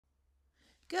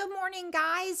Good morning,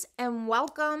 guys, and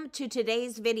welcome to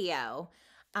today's video.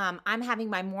 I'm having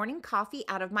my morning coffee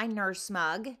out of my nurse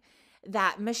mug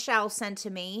that Michelle sent to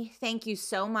me. Thank you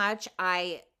so much.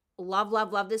 I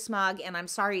love this mug, and I'm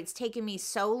sorry it's taken me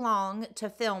so long to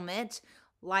film it.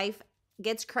 Life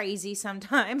gets crazy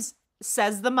sometimes,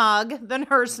 says the mug, the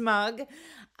nurse mug.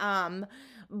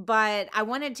 But I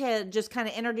wanted to just kind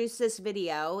of introduce this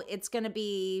video. It's going to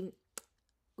be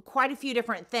quite a few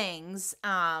different things.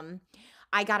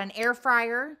 I got an air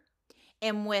fryer,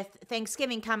 and with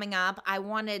Thanksgiving coming up, I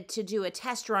wanted to do a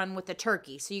test run with the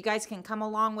turkey. So you guys can come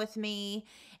along with me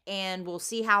and we'll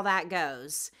see how that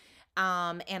goes.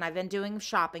 And I've been doing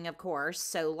shopping, of course,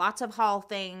 so lots of haul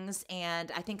things,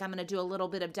 and I think I'm going to do a little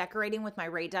bit of decorating with my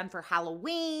Rae Dunn for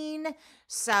Halloween,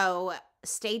 so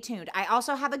stay tuned. I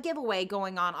also have a giveaway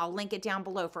going on. I'll link it down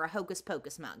below for a Hocus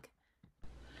Pocus mug.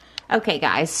 Okay,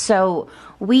 guys, so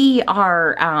we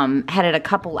are headed a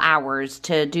couple hours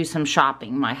to do some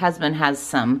shopping. My husband has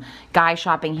some guy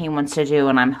shopping he wants to do,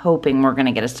 and I'm hoping we're going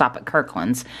to get a stop at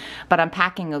Kirkland's. But I'm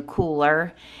packing a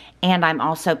cooler, and I'm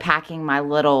also packing my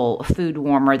little food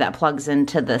warmer that plugs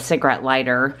into the cigarette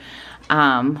lighter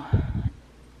to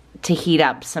heat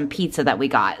up some pizza that we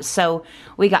got. So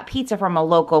we got pizza from a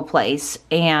local place,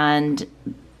 and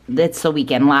it's the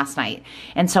weekend last night.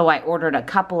 And so I ordered a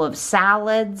couple of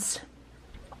salads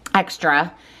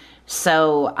extra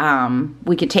so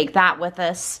we could take that with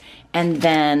us. And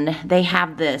then they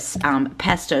have this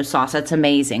pesto sauce. It's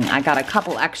amazing. I got a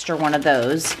couple extra one of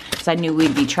those because I knew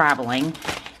we'd be traveling.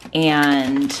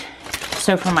 And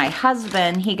so for my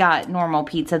husband, he got normal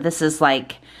pizza. This is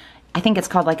like, I think it's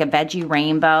called like a veggie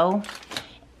rainbow.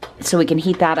 So we can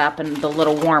heat that up in the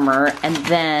little warmer. And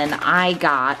then I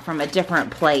got from a different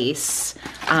place,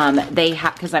 they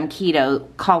have, because I'm keto,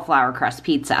 cauliflower crust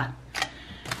pizza.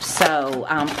 So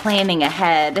planning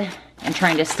ahead and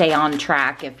trying to stay on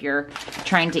track if you're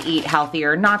trying to eat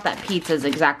healthier. Not that pizza is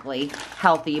exactly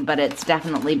healthy, but it's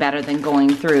definitely better than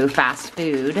going through fast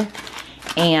food.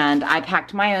 And I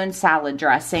packed my own salad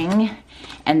dressing.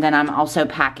 And then I'm also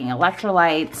packing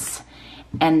electrolytes.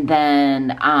 And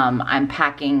then I'm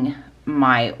packing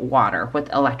my water with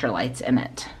electrolytes in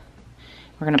it.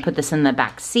 We're gonna put this in the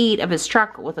back seat of his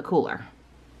truck with a cooler.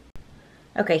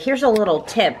 Okay, here's a little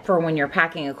tip for when you're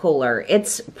packing a cooler.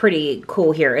 It's pretty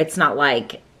cool here. It's not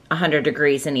like 100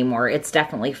 degrees anymore. It's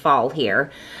definitely fall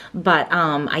here. But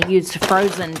I used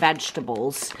frozen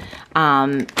vegetables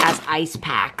as ice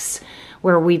packs.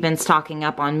 Where we've been stocking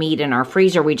up on meat in our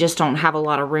freezer, we just don't have a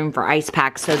lot of room for ice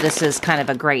packs, so this is kind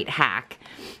of a great hack.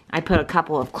 I put a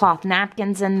couple of cloth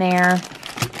napkins in there,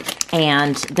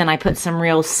 and then I put some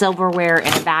real silverware in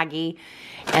a baggie,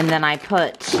 and then I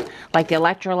put like the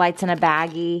electrolytes in a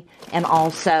baggie, and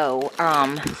also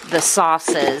the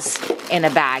sauces in a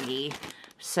baggie,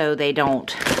 so they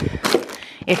don't,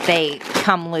 if they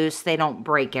come loose, they don't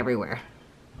break everywhere.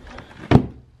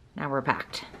 Now we're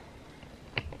packed.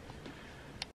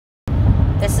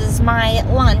 This is my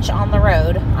lunch on the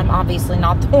road. I'm obviously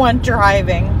not the one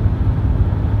driving.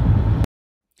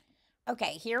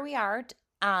 Okay, here we are,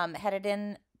 headed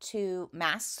in to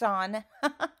Masks On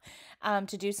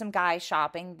to do some guy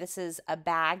shopping. This is a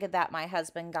bag that my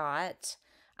husband got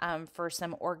for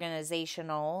some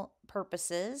organizational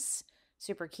purposes.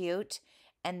 Super cute.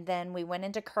 And then we went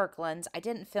into Kirkland's. I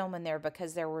didn't film in there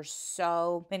because there were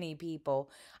so many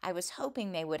people. I was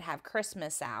hoping they would have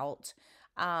Christmas out.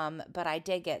 But I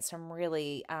did get some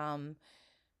really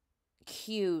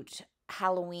cute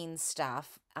Halloween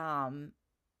stuff, and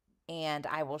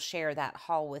I will share that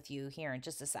haul with you here in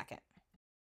just a second.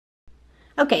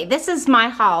 Okay, this is my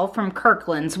haul from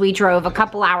Kirkland's. We drove a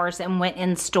couple hours and went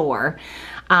in store.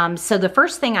 So the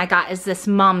first thing I got is this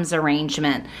mums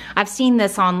arrangement. I've seen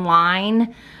this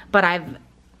online, but I've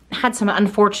had some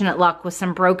unfortunate luck with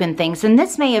some broken things, and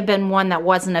this may have been one that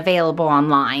wasn't available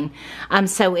online.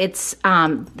 So it's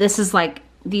this is like,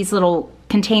 these little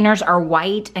containers are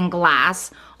white and glass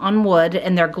on wood,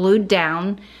 and they're glued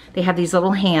down. They have these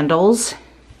little handles,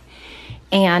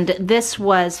 and this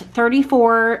was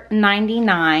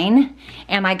 $34.99,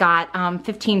 and I got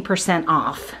 15%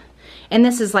 off. And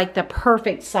this is like the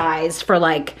perfect size for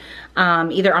like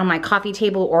either on my coffee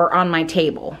table or on my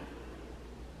table.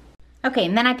 Okay,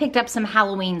 and then I picked up some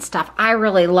Halloween stuff. I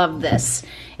really love this.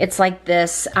 It's like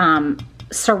this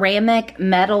ceramic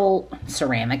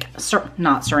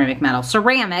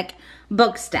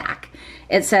book stack.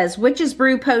 It says Witches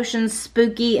Brew Potions,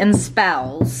 Spooky, and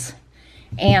Spells.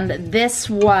 And this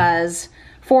was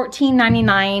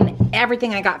 $14.99.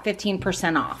 Everything I got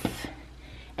 15% off.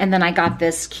 And then I got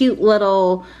this cute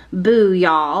little Boo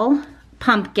Y'all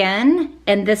pumpkin,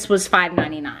 and this was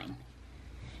 $5.99.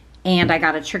 And I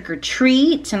got a trick or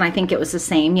treat, and I think it was the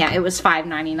same. Yeah, it was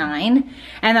 $5.99.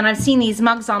 And then I've seen these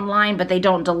mugs online, but they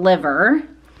don't deliver.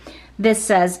 This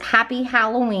says Happy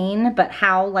Halloween, but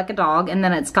howl like a dog. And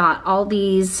then it's got all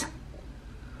these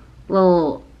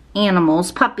little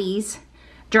animals, puppies,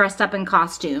 dressed up in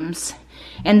costumes.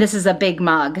 And this is a big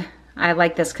mug. I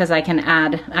like this because I can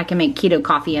make keto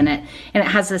coffee in it. And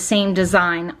it has the same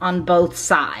design on both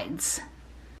sides.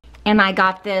 And I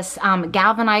got this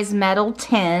galvanized metal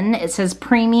tin. It says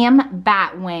premium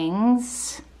bat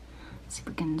wings. Let's see if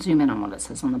we can zoom in on what it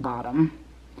says on the bottom.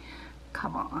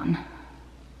 Come on.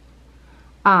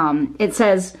 It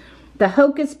says the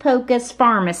Hocus Pocus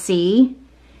Pharmacy,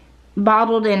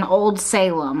 bottled in Old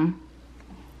Salem.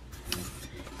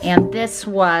 And this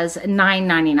was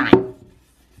 $9.99.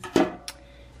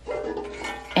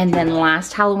 And then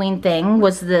last Halloween thing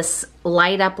was this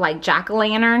light up like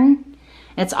jack-o'-lantern.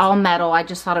 It's all metal. I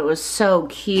just thought it was so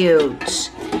cute.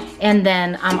 And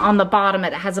then on the bottom,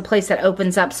 it has a place that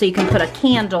opens up so you can put a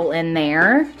candle in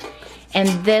there. And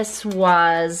this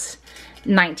was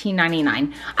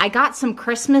 $19.99. I got some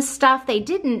Christmas stuff. They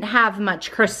didn't have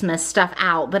much Christmas stuff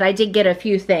out, but I did get a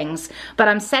few things. But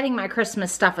I'm setting my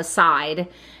Christmas stuff aside.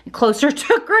 Closer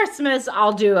to Christmas,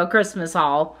 I'll do a Christmas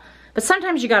haul. But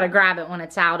sometimes you gotta grab it when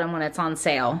it's out and when it's on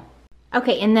sale.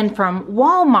 Okay, and then from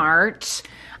Walmart,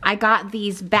 I got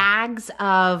these bags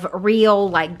of real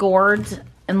like gourds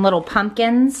and little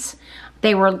pumpkins.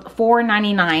 They were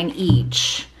 $4.99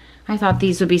 each. I thought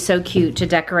these would be so cute to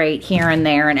decorate here and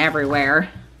there and everywhere.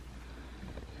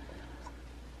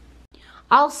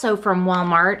 Also from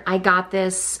Walmart, I got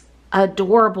this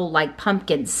adorable like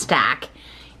pumpkin stack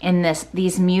in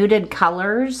these muted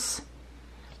colors.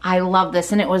 I love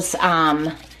this, and it was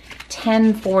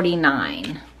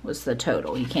 $10.49 was the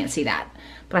total. You can't see that.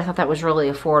 But I thought that was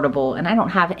really affordable, and I don't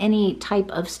have any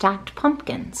type of stacked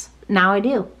pumpkins. Now I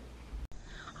do.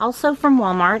 Also from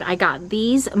Walmart, I got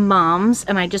these mums,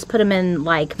 and I just put them in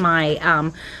like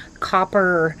my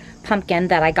copper pumpkin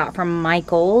that I got from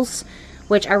Michael's,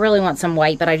 which I really want some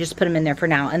white, but I just put them in there for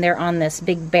now. And they're on this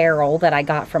big barrel that I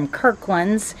got from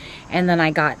Kirkland's, and then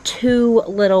I got 2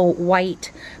 little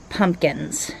white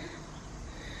pumpkins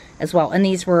as well, and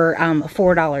these were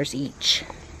 $4 each.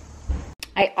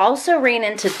 I also ran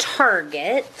into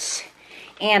Target,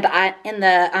 and in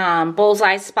the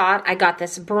bullseye spot, I got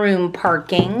this broom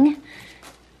parking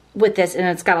with this, and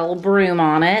it's got a little broom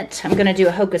on it. I'm gonna do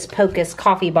a Hocus Pocus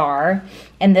coffee bar,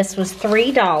 and this was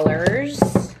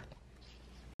 $3.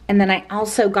 And then I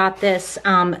also got this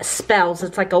Spells.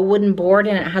 It's like a wooden board,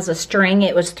 and it has a string.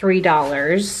 It was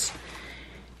 $3.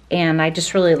 And I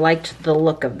just really liked the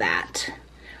look of that.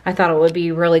 I thought it would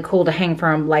be really cool to hang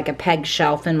from like a peg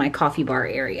shelf in my coffee bar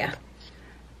area.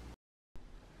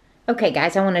 Okay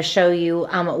guys, I want to show you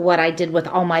what I did with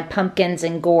all my pumpkins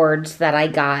and gourds that I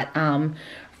got from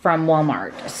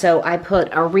Walmart. So I put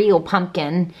a real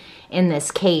pumpkin in this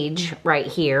cage right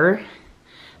here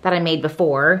that I made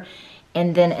before.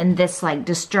 And then in this like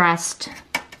distressed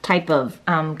type of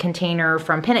container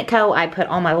from Pinnacle, I put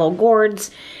all my little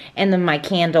gourds and then my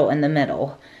candle in the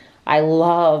middle. I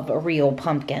love real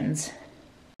pumpkins.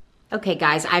 Okay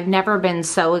guys, I've never been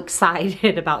so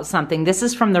excited about something. This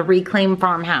is from the Reclaim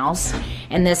Farmhouse,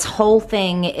 and this whole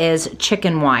thing is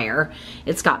chicken wire.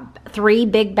 It's got 3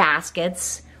 big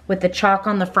baskets with the chalk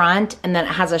on the front, and then it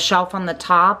has a shelf on the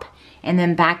top, and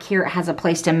then back here it has a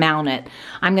place to mount it.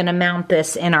 I'm gonna mount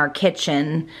this in our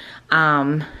kitchen.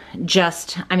 I'm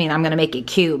gonna make it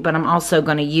cute, but I'm also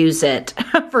gonna use it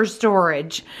for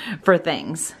storage for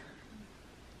things.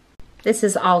 This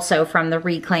is also from the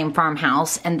Reclaim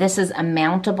Farmhouse, and this is a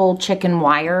mountable chicken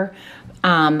wire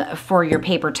for your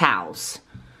paper towels.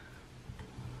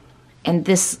 And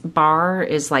this bar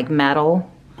is like metal.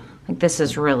 Like this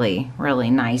is really, really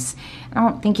nice. I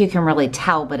don't think you can really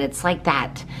tell, but it's like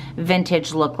that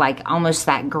vintage look, like almost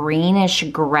that greenish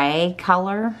gray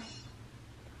color.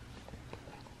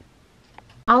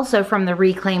 Also from the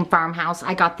Reclaim Farmhouse,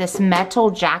 I got this metal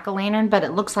jack-o'-lantern, but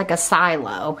it looks like a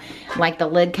silo. Like the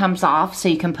lid comes off so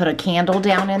you can put a candle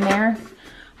down in there.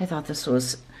 I thought this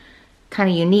was kind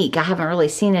of unique. I haven't really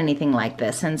seen anything like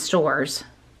this in stores.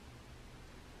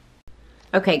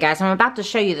 Okay guys, I'm about to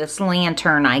show you this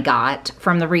lantern I got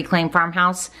from the Reclaim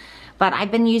Farmhouse, but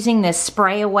I've been using this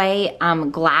spray away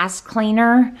glass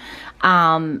cleaner,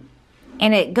 and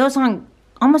it goes on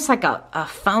almost like a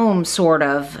foam sort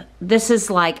of. This is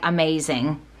like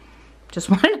amazing. Just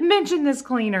wanted to mention this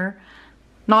cleaner.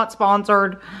 Not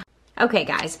sponsored. Okay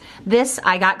guys, this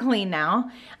I got clean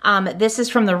now. This is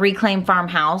from the Reclaim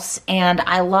Farmhouse, and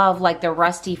I love like the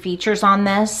rusty features on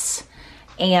this.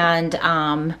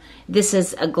 And this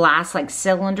is a glass like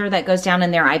cylinder that goes down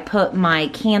in there. I put my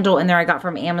candle in there I got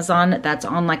from Amazon that's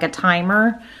on like a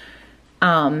timer.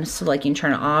 So like you can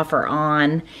turn it off or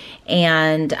on.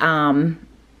 And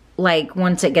like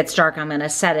once it gets dark, I'm gonna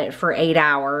set it for 8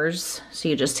 hours. So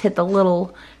you just hit the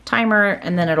little timer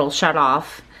and then it'll shut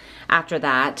off after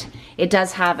that. It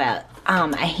does have a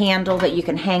handle that you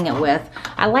can hang it with.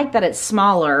 I like that it's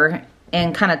smaller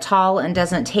and kind of tall and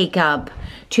doesn't take up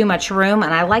too much room.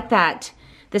 And I like that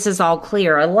this is all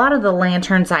clear. A lot of the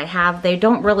lanterns I have, they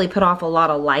don't really put off a lot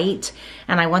of light.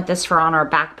 And I want this for on our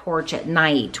back porch at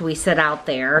night. We sit out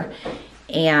there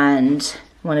and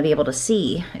want to be able to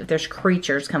see if there's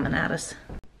creatures coming at us.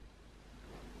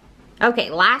 Okay,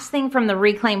 last thing from the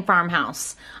Reclaimed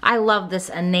Farmhouse. I love this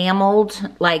enameled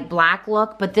like black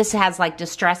look, but this has like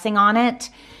distressing on it.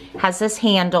 Has this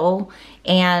handle,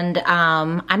 and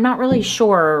I'm not really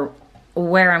sure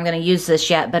where I'm going to use this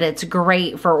yet, but it's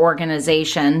great for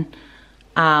organization,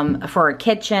 for a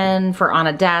kitchen, for on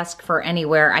a desk, for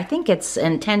anywhere. I think its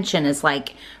intention is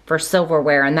like for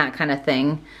silverware and that kind of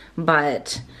thing,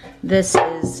 but this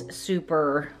is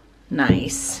super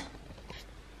nice.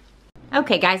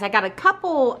 Okay guys, I got a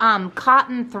couple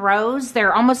cotton throws.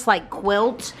 They're almost like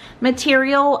quilt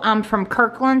material from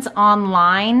Kirkland's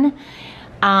online.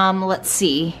 Let's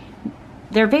see.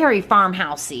 They're very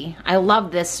farmhousey. I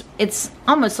love this. It's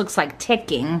almost looks like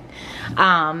ticking.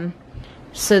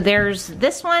 So there's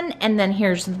this one, and then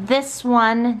here's this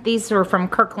one. These are from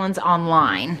Kirkland's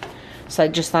online. So I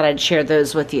just thought I'd share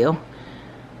those with you.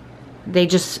 They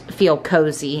just feel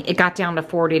cozy. It got down to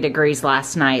 40 degrees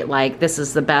last night. Like, this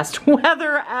is the best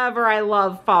weather ever. I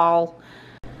love fall.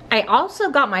 I also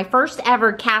got my first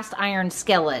ever cast iron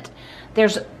skillet.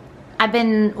 I've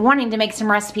been wanting to make some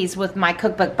recipes with my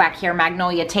cookbook back here,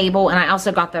 Magnolia Table, and I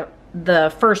also got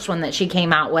the first one that she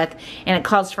came out with, and it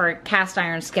calls for a cast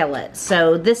iron skillet.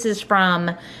 So this is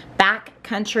from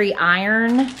Backcountry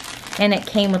Iron, and it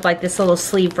came with like this little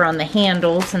sleeve on the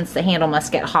handle, since the handle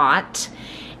must get hot.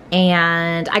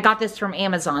 And I got this from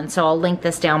Amazon, so I'll link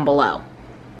this down below.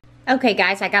 Okay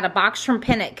guys, I got a box from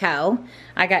Pin & Co.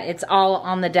 It's all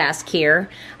on the desk here.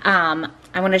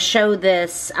 I want to show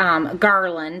this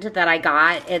garland that I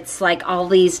got. It's like all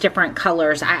these different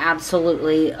colors. I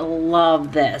absolutely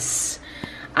love this.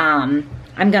 I'm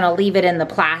gonna leave it in the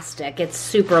plastic. It's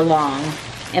super long,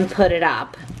 and put it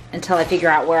up until I figure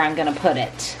out where I'm gonna put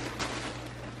it.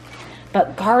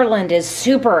 But garland is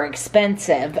super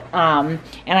expensive, and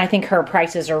I think her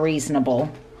prices are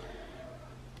reasonable.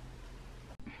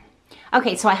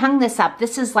 Okay, so I hung this up.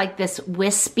 This is like this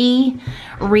wispy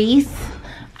wreath.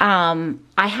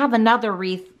 I have another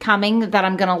wreath coming that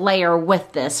I'm gonna layer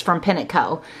with this from Pin &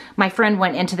 Co. My friend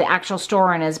went into the actual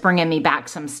store and is bringing me back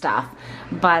some stuff.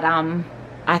 But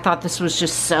I thought this was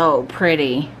just so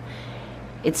pretty.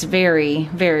 It's very,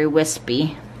 very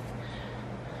wispy.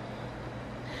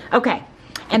 Okay,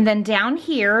 and then down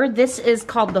here, this is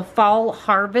called the Fall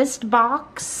Harvest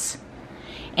Box.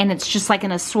 And it's just like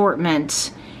an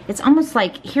assortment. It's almost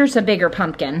like, here's a bigger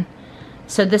pumpkin.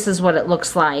 So this is what it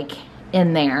looks like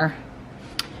in there.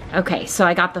 Okay, so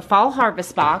I got the Fall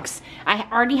Harvest Box. I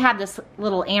already had this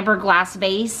little amber glass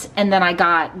vase, and then I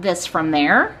got this from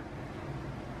there.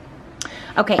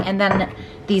 Okay, and then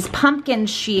these pumpkins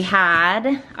she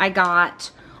had, I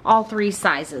got all 3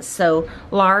 sizes. So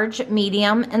large,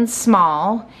 medium, and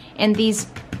small. And these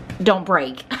don't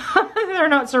break. They're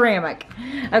not ceramic.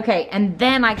 Okay, and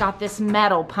then I got this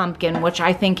metal pumpkin, which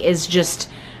I think is just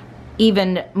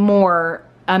even more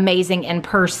amazing in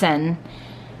person.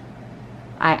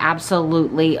 I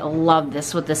absolutely love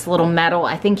this with this little metal.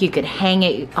 I think you could hang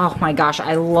it. Oh my gosh,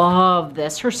 I love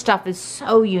this. Her stuff is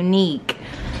so unique.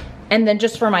 And then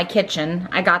just for my kitchen,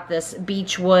 I got this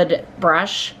beechwood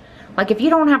brush. Like if you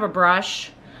don't have a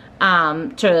brush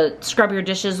to scrub your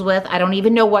dishes with, I don't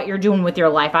even know what you're doing with your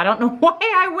life. I don't know why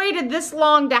I waited this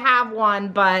long to have one,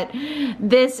 but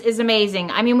this is amazing.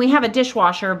 I mean, we have a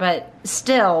dishwasher, but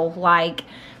still, like,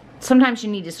 sometimes you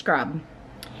need to scrub.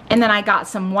 And then I got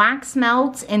some wax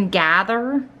melts and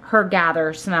Gather. Her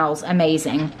Gather smells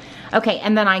amazing. Okay,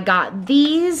 and then I got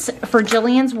these for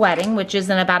Jillian's wedding, which is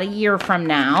in about a year from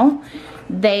now.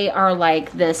 They are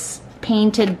like this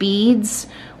painted beads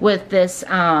with this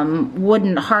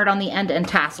wooden heart on the end and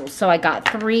tassels. So I got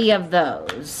 3 of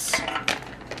those.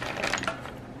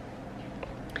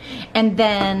 And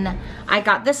then I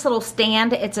got this little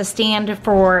stand. It's a stand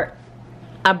for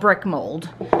a brick mold.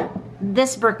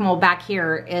 This brick mold back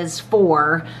here is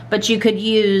 4, but you could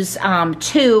use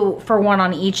 2 for 1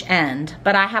 on each end.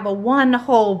 But I have a 1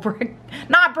 whole brick,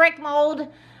 not brick mold,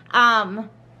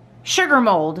 sugar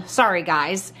mold, sorry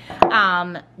guys,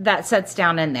 that sits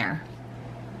down in there.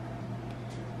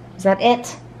 Is that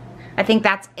it? I think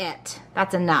that's it.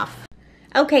 That's enough.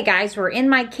 Okay guys, we're in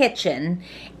my kitchen,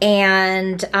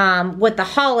 and with the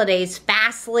holidays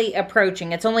fastly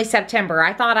approaching, it's only September,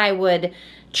 I thought I would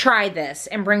try this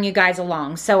and bring you guys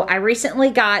along. So I recently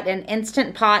got an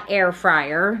Instant Pot air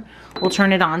fryer. We'll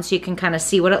turn it on so you can kind of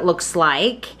see what it looks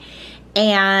like.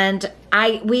 And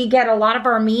we get a lot of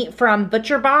our meat from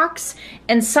Butcher Box,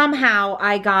 and somehow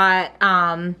I got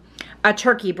a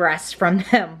turkey breast from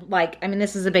them. Like, I mean,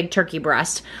 this is a big turkey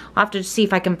breast. I'll have to see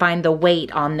if I can find the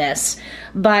weight on this.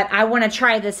 But I want to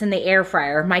try this in the air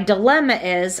fryer. My dilemma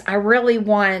is I really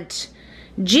want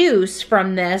juice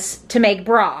from this to make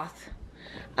broth.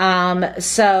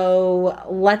 So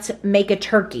let's make a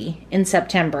turkey in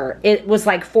September. It was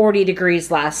like 40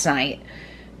 degrees last night.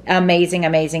 Amazing,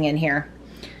 amazing in here.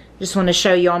 Just want to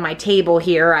show you on my table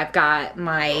here. I've got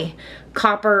my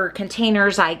copper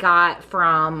containers I got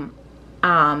from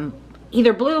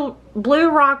either Blue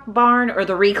Rock Barn or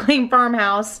the Reclaim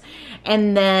Farmhouse.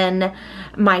 And then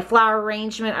my flower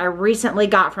arrangement I recently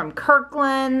got from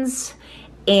Kirkland's.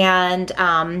 And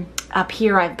up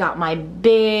here I've got my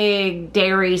big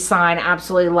dairy sign.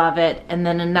 Absolutely love it. And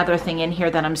then another thing in here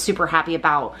that I'm super happy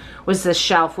about was this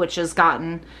shelf, which has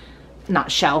gotten,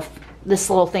 not shelf, this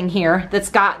little thing here that's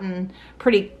gotten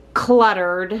pretty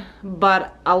cluttered,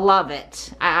 but I love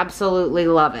it. I absolutely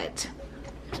love it.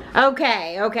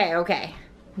 Okay.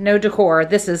 No decor.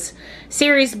 This is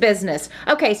serious business.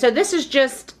 Okay, so this is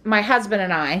just my husband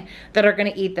and I that are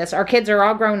gonna eat this. Our kids are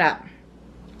all grown up.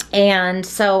 And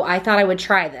so I thought I would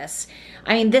try this.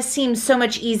 I mean, this seems so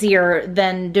much easier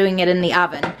than doing it in the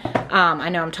oven. I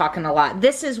know I'm talking a lot.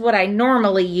 This is what I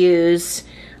normally use.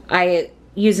 I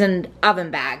use an oven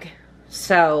bag.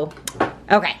 So,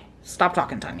 okay, stop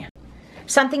talking, Tanya.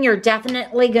 Something you're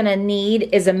definitely gonna need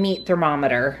is a meat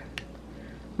thermometer.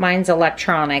 Mine's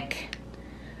electronic.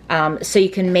 So you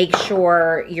can make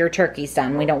sure your turkey's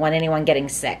done. We don't want anyone getting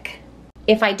sick.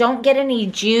 If I don't get any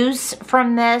juice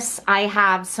from this, I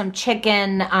have some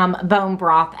chicken bone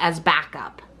broth as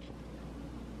backup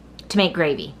to make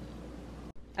gravy.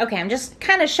 Okay, I'm just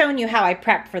kind of showing you how I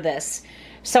prep for this.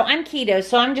 So I'm keto,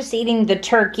 so I'm just eating the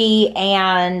turkey,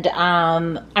 and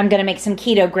I'm gonna make some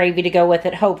keto gravy to go with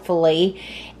it, hopefully.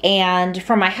 And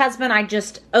for my husband, I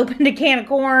just opened a can of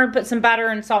corn, put some butter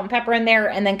and salt and pepper in there,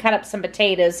 and then cut up some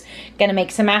potatoes. Gonna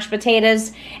make some mashed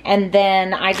potatoes, and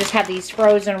then I just have these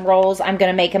frozen rolls. I'm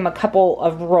gonna make him a couple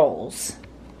of rolls.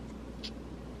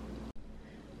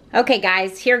 Okay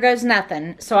guys, here goes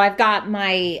nothing. So I've got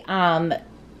my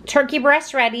turkey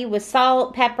breast ready with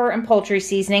salt, pepper, and poultry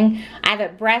seasoning. I have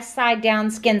it breast side down,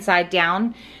 skin side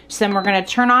down. So then we're gonna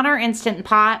turn on our Instant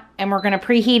Pot, and we're gonna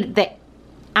preheat the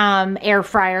air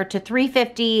fryer to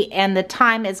 350, and the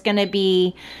time is gonna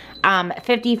be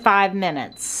 55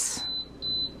 minutes.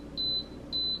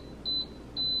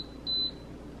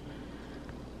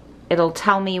 It'll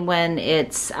tell me when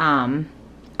it's, oh,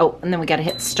 and then we gotta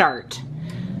hit start.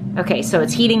 Okay, so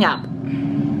it's heating up.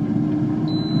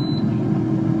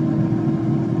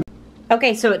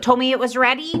 Okay, so it told me it was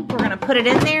ready. We're gonna put it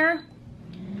in there,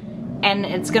 and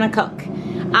it's gonna cook.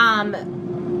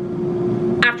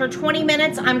 After 20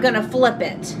 minutes, I'm gonna flip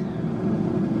it.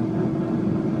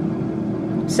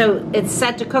 So it's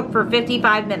set to cook for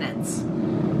 55 minutes.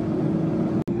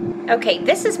 Okay,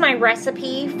 this is my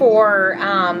recipe for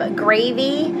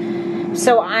gravy.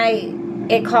 So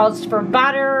it calls for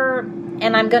butter,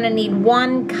 and I'm gonna need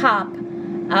 1 cup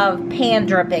of pan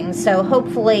dripping. So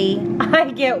hopefully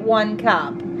I get 1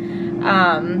 cup.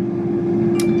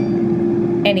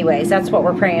 Anyways, that's what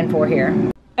we're praying for here.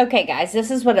 Okay guys,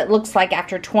 this is what it looks like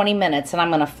after 20 minutes, and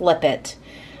I'm gonna flip it.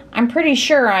 I'm pretty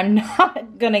sure I'm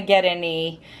not gonna get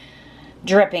any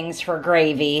drippings for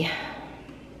gravy.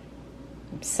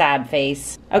 Sad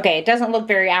face. Okay, it doesn't look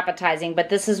very appetizing, but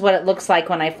this is what it looks like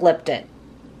when I flipped it.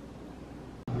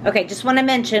 Okay, just want to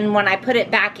mention, when I put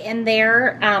it back in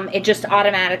there, it just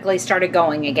automatically started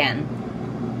going again.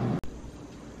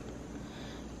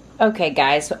 Okay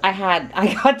guys,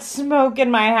 I got smoke in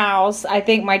my house. I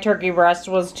think my turkey breast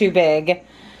was too big.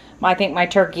 I think my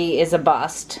turkey is a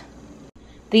bust.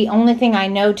 The only thing I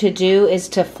know to do is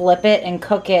to flip it and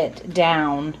cook it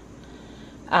down,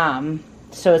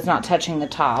 so it's not touching the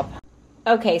top.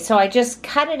 Okay, so I just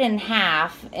cut it in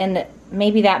half, and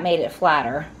maybe that made it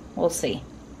flatter. We'll see.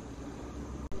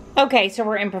 Okay, so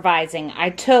we're improvising. I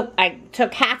took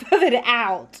half of it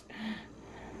out.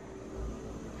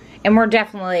 And we're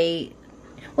definitely,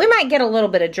 we might get a little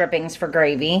bit of drippings for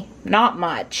gravy. Not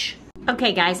much.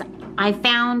 Okay guys, I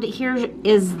found, here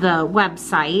is the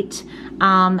website.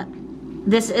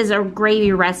 This is a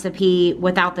gravy recipe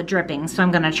without the dripping, so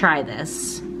I'm gonna try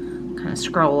this. Kind of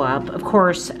scroll up. Of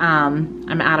course,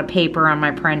 I'm out of paper on my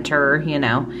printer, you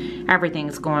know,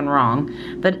 everything's going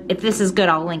wrong. But if this is good,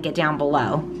 I'll link it down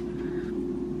below.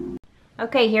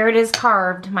 Okay, here it is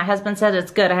carved. My husband said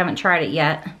it's good. I haven't tried it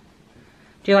yet.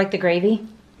 Do you like the gravy?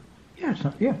 Yeah, it's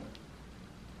not, yeah.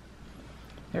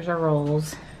 There's our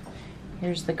rolls.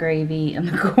 Here's the gravy and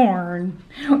the corn.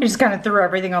 We just kind of threw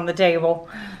everything on the table.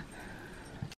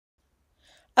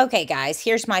 Okay, guys,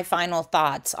 here's my final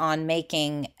thoughts on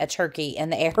making a turkey in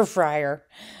the air fryer.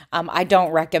 I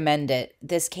don't recommend it.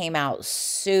 This came out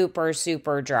super,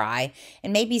 super dry.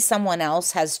 And maybe someone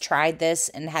else has tried this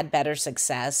and had better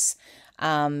success.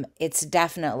 It's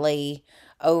definitely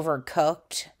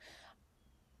overcooked.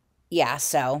 Yeah,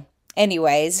 so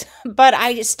anyways, but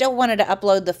I still wanted to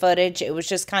upload the footage. It was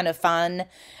just kind of fun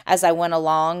as I went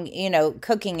along. You know,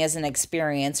 cooking is an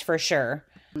experience for sure.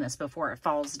 This before it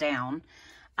falls down.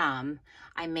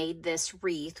 I made this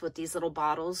wreath with these little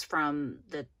bottles from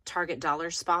the Target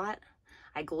Dollar Spot.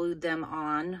 I glued them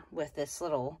on with this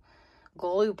little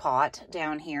glue pot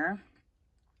down here.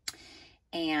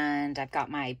 And I've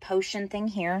got my potion thing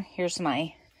here. Here's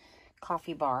my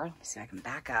coffee bar. Let me see if I can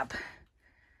back up.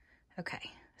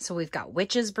 Okay, so we've got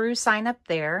Witch's Brew sign up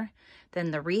there. Then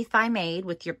the wreath I made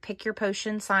with your pick your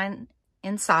potion sign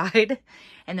inside.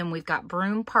 And then we've got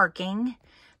Broom Parking.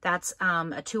 That's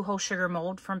a 2-hole sugar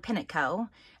mold from Pinnacle.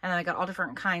 And then I got all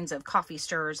different kinds of coffee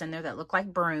stirrers in there that look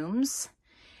like brooms.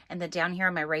 And then down here,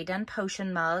 my Rae Dunn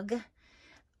potion mug.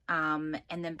 And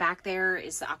then back there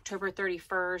is the October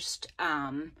 31st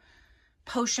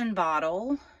potion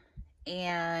bottle.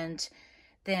 And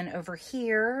then over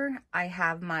here, I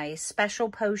have my special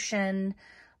potion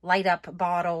light up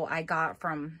bottle I got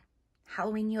from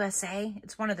Halloween USA.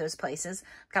 It's one of those places.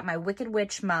 I've got my Wicked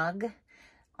Witch mug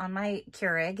on my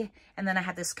Keurig, and then I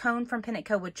have this cone from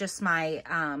Pinnacle with just my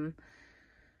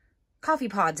coffee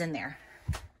pods in there.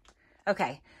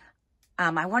 Okay,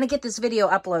 I want to get this video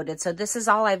uploaded, so this is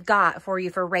all I've got for you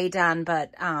for Rae Dunn,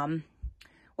 but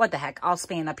what the heck, I'll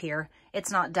span up here. It's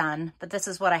not done, but this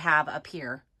is what I have up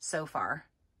here so far.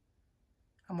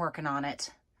 I'm working on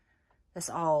it. This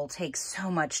all takes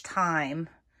so much time.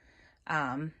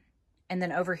 And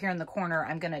then over here in the corner,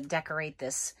 I'm going to decorate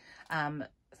this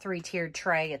 3-tiered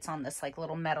tray. It's on this like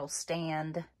little metal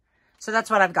stand. So that's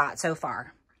what I've got so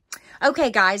far. Okay,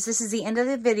 guys, this is the end of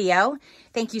the video.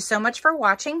 Thank you so much for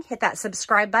watching. Hit that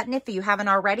subscribe button if you haven't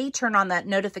already. Turn on that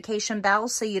notification bell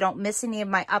so you don't miss any of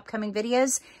my upcoming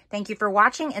videos. Thank you for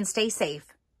watching and stay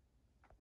safe.